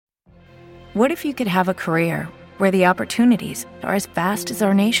What if you could have a career where the opportunities are as vast as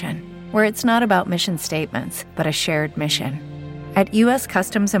our nation, where it's not about mission statements, but a shared mission? At U.S.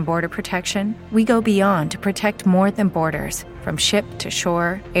 Customs and Border Protection, we go beyond to protect more than borders. From ship to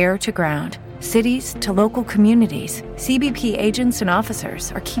shore, air to ground, cities to local communities, CBP agents and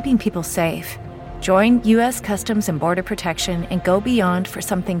officers are keeping people safe. Join U.S. Customs and Border Protection and go beyond for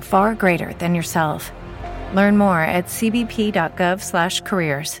something far greater than yourself. Learn more at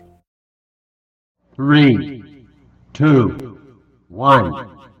cbp.gov/careers. 3, 2,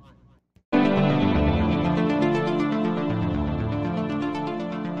 1.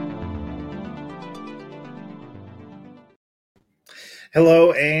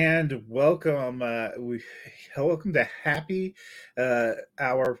 Hello and welcome. Welcome to Happy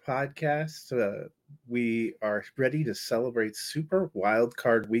Hour Podcast. We are ready to celebrate Super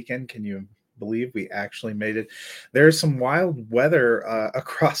Wildcard Weekend. Can you believe we actually made it? There's some wild weather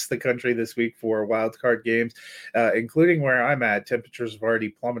across the country this week for wildcard games, including where I'm at. Temperatures have already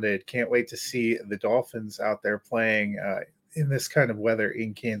plummeted. Can't wait to see the Dolphins out there playing in this kind of weather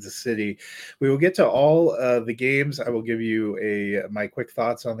in Kansas City. We will get to all the games. I will give you my quick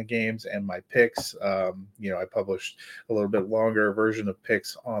thoughts on the games and my picks. I published a little bit longer version of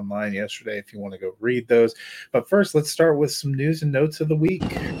picks online yesterday if you want to go read those. But first, let's start with some news and notes of the week.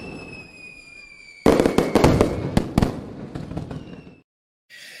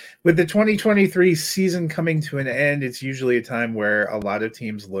 With the 2023 season coming to an end, it's usually a time where a lot of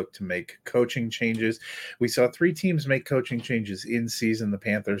teams look to make coaching changes. We saw 3 teams make coaching changes in season. The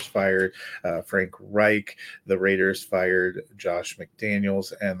Panthers fired Frank Reich, the Raiders fired Josh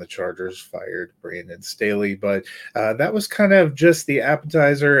McDaniels, and the Chargers fired Brandon Staley. But that was kind of just the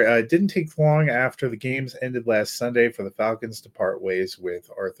appetizer. It didn't take long after the games ended last Sunday for the Falcons to part ways with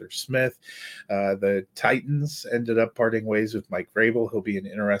Arthur Smith. The Titans ended up parting ways with Mike Vrabel. He'll be an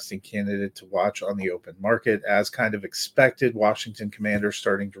interesting candidate to watch on the open market. As kind of expected, Washington Commanders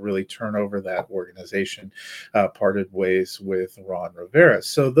starting to really turn over that organization, parted ways with Ron Rivera.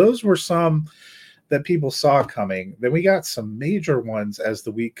 So those were some that people saw coming. Then we got some major ones as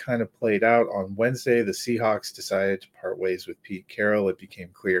the week kind of played out. On Wednesday, the Seahawks decided to part ways with Pete Carroll. It became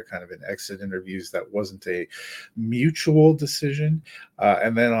clear kind of in exit interviews that wasn't a mutual decision.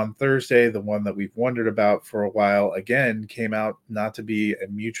 And then on Thursday, the one that we've wondered about for a while, again, came out not to be a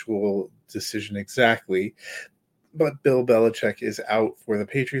mutual decision exactly. But Bill Belichick is out for the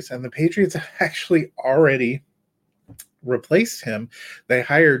Patriots, and the Patriots actually already replaced him. They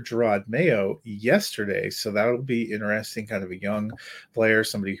hired Gerard Mayo yesterday, so that'll be interesting. Kind of a young player,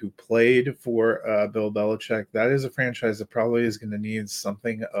 somebody who played for Bill Belichick. That is a franchise that probably is going to need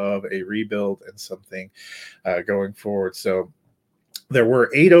something of a rebuild and something going forward. So there were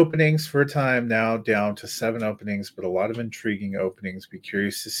 8 openings for a time, now down to 7 openings, but a lot of intriguing openings. Be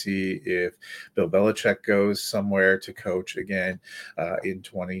curious to see if Bill Belichick goes somewhere to coach again in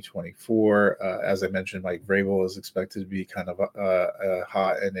 2024. As I mentioned, Mike Vrabel is expected to be kind of a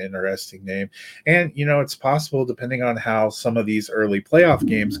hot and interesting name. And, it's possible, depending on how some of these early playoff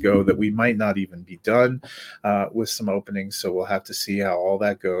games go, that we might not even be done with some openings. So we'll have to see how all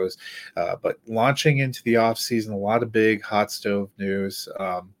that goes. But launching into the offseason, a lot of big hot stove news.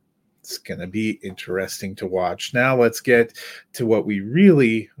 It's going to be interesting to watch. Now let's get to what we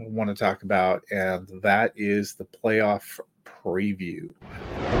really want to talk about, and that is the playoff preview.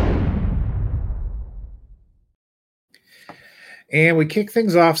 And we kick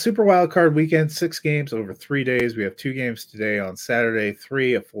things off. Super Wildcard Weekend, 6 games over 3 days. We have 2 games today on Saturday,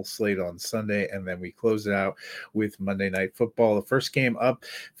 3, a full slate on Sunday, and then we close it out with Monday Night Football. The first game up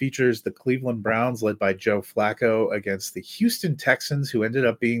features the Cleveland Browns, led by Joe Flacco, against the Houston Texans, who ended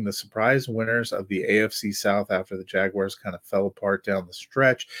up being the surprise winners of the AFC South after the Jaguars kind of fell apart down the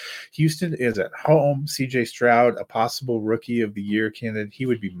stretch. Houston is at home. CJ Stroud, a possible Rookie of the Year candidate. He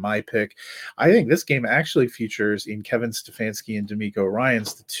would be my pick. I think this game actually features in Kevin Stefanski and D'Amico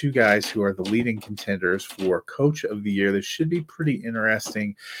Ryans, the 2 guys who are the leading contenders for Coach of the Year. This should be pretty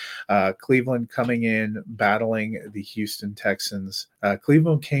interesting. Cleveland coming in, battling the Houston Texans.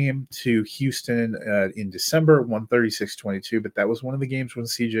 Cleveland came to Houston in December, 136-22, but that was one of the games when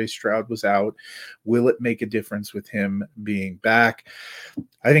CJ Stroud was out. Will it make a difference with him being back?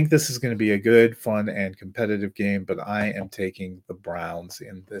 I think this is going to be a good, fun, and competitive game, but I am taking the Browns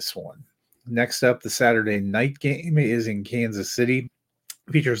in this one. Next up, the Saturday night game is in Kansas City.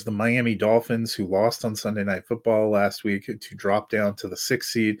 Features the Miami Dolphins, who lost on Sunday Night Football last week to drop down to the 6th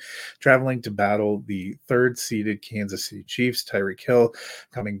seed, traveling to battle the 3rd-seeded Kansas City Chiefs. Tyreek Hill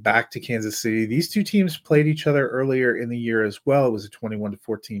coming back to Kansas City. These two teams played each other earlier in the year as well. It was a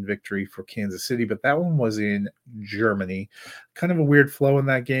 21-14 victory for Kansas City, but that one was in Germany. Kind of a weird flow in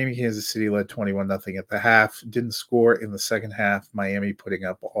that game. Kansas City led 21-0 at the half, didn't score in the second half. Miami putting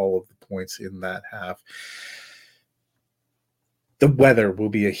up all of the points in that half. The weather will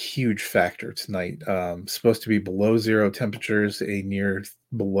be a huge factor tonight. Supposed to be below zero temperatures, a near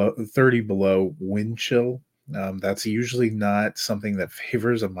below 30 below wind chill. That's usually not something that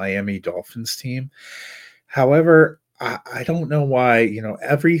favors a Miami Dolphins team. However, I don't know why,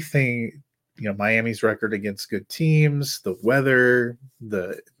 everything, Miami's record against good teams, the weather,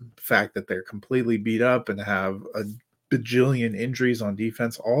 the fact that they're completely beat up and have a bajillion injuries on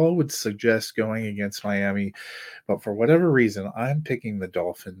defense, all would suggest going against Miami. But for whatever reason, I'm picking the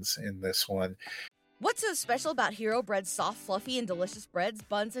Dolphins in this one. What's so special about Hero Bread's soft, fluffy, and delicious breads,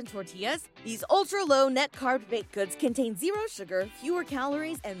 buns, and tortillas? These ultra-low net-carb baked goods contain zero sugar, fewer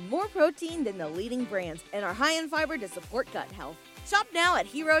calories, and more protein than the leading brands, and are high in fiber to support gut health. Shop now at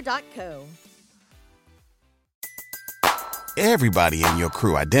hero.co. Everybody in your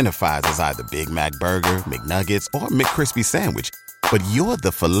crew identifies as either Big Mac Burger, McNuggets, or McCrispy Sandwich. But you're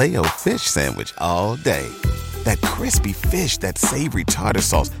the Filet-O-Fish Sandwich all day. That crispy fish, that savory tartar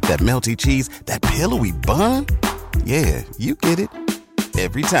sauce, that melty cheese, that pillowy bun. Yeah, you get it.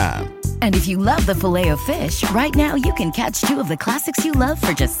 Every time. And if you love the Filet-O-Fish, right now you can catch two of the classics you love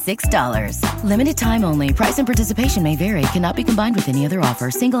for just $6. Limited time only. Price and participation may vary. Cannot be combined with any other offer.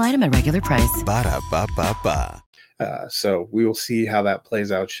 Single item at regular price. Ba-da-ba-ba-ba. So we will see how that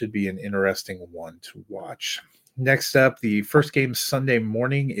plays out. Should be an interesting one to watch. Next up, the first game Sunday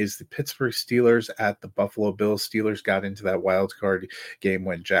morning is the Pittsburgh Steelers at the Buffalo Bills. Steelers got into that wild card game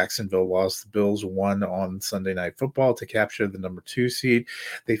when Jacksonville lost. The Bills won on Sunday Night Football to capture the number 2 seed.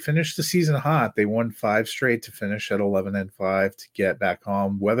 They finished the season hot. They won 5 straight to finish at 11-5 to get back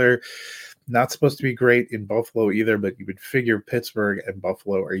home. Weather not supposed to be great in Buffalo either, but you would figure Pittsburgh and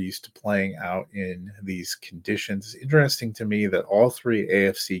Buffalo are used to playing out in these conditions. It's interesting to me that all 3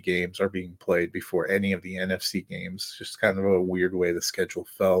 AFC games are being played before any of the NFC games. Just kind of a weird way the schedule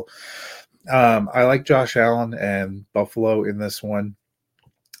fell. I like Josh Allen and Buffalo in this one.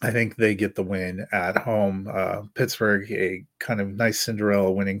 I think they get the win at home. Pittsburgh, a kind of nice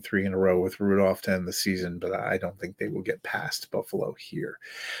Cinderella, winning 3 in a row with Rudolph to end the season, but I don't think they will get past Buffalo here.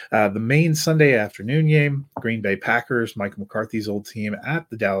 The main Sunday afternoon game, Green Bay Packers, Mike McCarthy's old team, at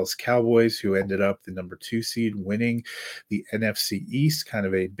the Dallas Cowboys, who ended up the number 2 seed, winning the NFC East. Kind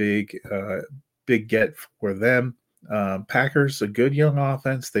of a big get for them. Packers, a good young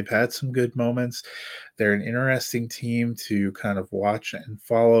offense. They've had some good moments. They're an interesting team to kind of watch and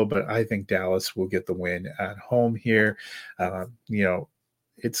follow, but I think Dallas will get the win at home here.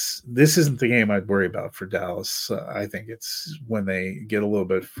 This isn't the game I'd worry about for Dallas. I think it's when they get a little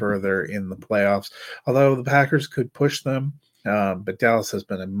bit further in the playoffs, although the Packers could push them. But Dallas has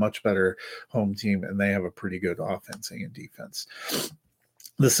been a much better home team, and they have a pretty good offense and defense.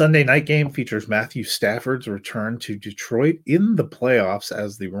 The Sunday night game features Matthew Stafford's return to Detroit in the playoffs,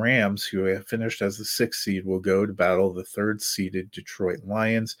 as the Rams, who have finished as the 6th seed, will go to battle the 3rd-seeded Detroit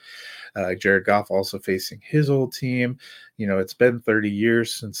Lions. Jared Goff also facing his old team. It's been 30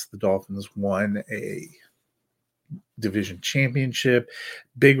 years since the Dolphins won a division championship.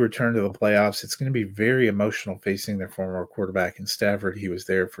 Big return to the playoffs. It's going to be very emotional facing their former quarterback in Stafford. He was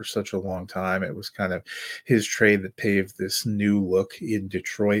there for such a long time. It was kind of his trade that paved this new look in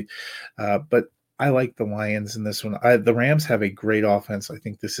Detroit. But I like the Lions in this one. The Rams have a great offense. I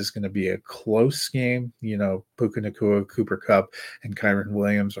think this is going to be a close game. Puka Nacua, Cooper Kupp, and Kyron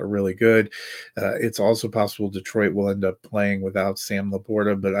Williams are really good. It's also possible Detroit will end up playing without Sam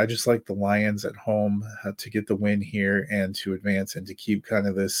Laporta, but I just like the Lions at home to get the win here and to advance and to keep kind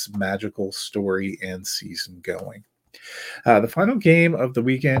of this magical story and season going. The final game of the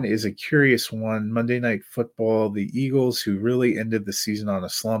weekend is a curious one. Monday Night Football, the Eagles, who really ended the season on a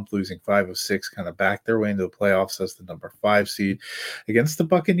slump, losing 5 of 6, kind of backed their way into the playoffs as the number 5 seed against the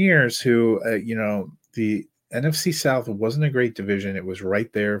Buccaneers, who, the NFC South wasn't a great division. It was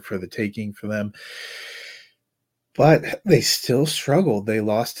right there for the taking for them. But they still struggled. They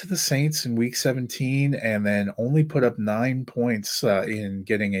lost to the Saints in Week 17 and then only put up 9 points in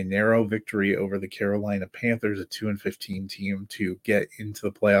getting a narrow victory over the Carolina Panthers, a 2-15 team, to get into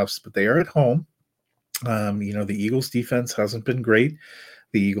the playoffs. But they are at home. The Eagles' defense hasn't been great.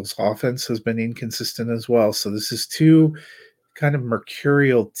 The Eagles' offense has been inconsistent as well. So this is 2 kind of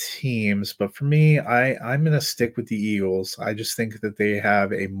mercurial teams, but for me, I'm going to stick with the Eagles. I just think that they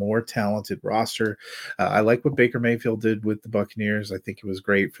have a more talented roster. I like what Baker Mayfield did with the Buccaneers. I think it was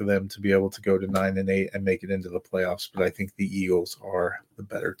great for them to be able to go to 9-8 and make it into the playoffs, but I think the Eagles are the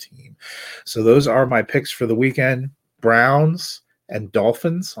better team. So those are my picks for the weekend. Browns and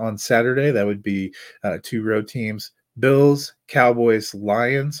Dolphins on Saturday. That would be 2 road teams. Bills, Cowboys,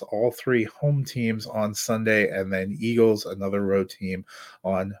 Lions, all 3 home teams on Sunday, and then Eagles, another road team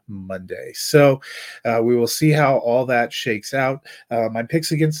on Monday. So we will see how all that shakes out. My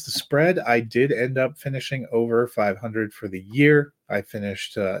picks against the spread, I did end up finishing over 500 for the year. I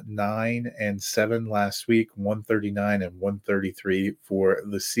finished 9-7 last week, 139 and 133 for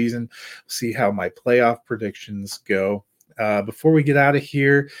the season. See how my playoff predictions go. Before we get out of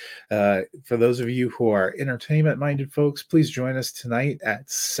here, for those of you who are entertainment-minded folks, please join us tonight at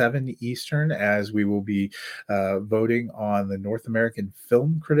 7 Eastern as we will be voting on the North American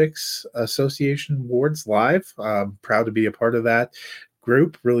Film Critics Association Awards live. Proud to be a part of that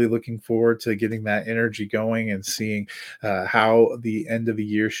group. Really looking forward to getting that energy going and seeing how the end of the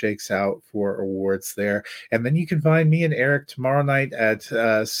year shakes out for awards there. And then you can find me and Eric tomorrow night at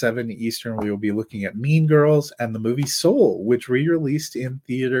 7 Eastern. We will be looking at Mean Girls and the movie Soul, which re-released in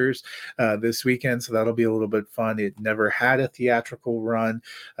theaters this weekend. So that'll be a little bit fun. It never had a theatrical run.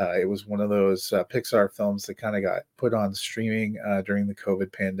 It was one of those Pixar films that kind of got put on streaming during the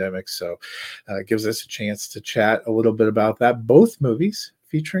COVID pandemic. So it gives us a chance to chat a little bit about that. Both movies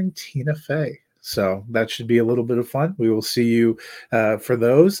featuring Tina Fey. So that should be a little bit of fun. We will see you for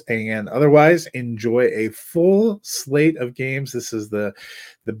those. And otherwise, enjoy a full slate of games. This is the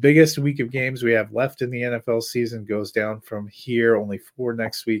biggest week of games we have left in the NFL season. Goes down from here, only 4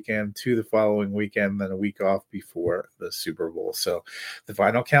 next weekend to the following weekend, then a week off before the Super Bowl. So the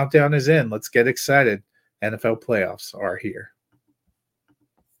final countdown is in. Let's get excited. NFL playoffs are here.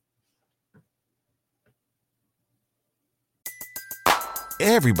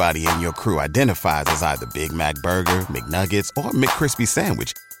 Everybody in your crew identifies as either Big Mac Burger, McNuggets, or McCrispy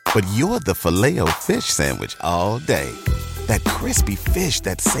Sandwich. But you're the Filet-O-Fish Sandwich all day. That crispy fish,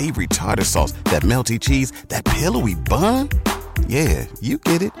 that savory tartar sauce, that melty cheese, that pillowy bun. Yeah, you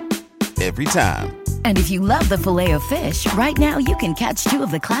get it. Every time. And if you love the Filet-O-Fish, right now you can catch 2 of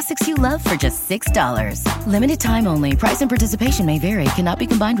the classics you love for just $6. Limited time only. Price and participation may vary. Cannot be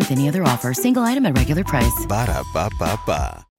combined with any other offer. Single item at regular price. Ba-da-ba-ba-ba.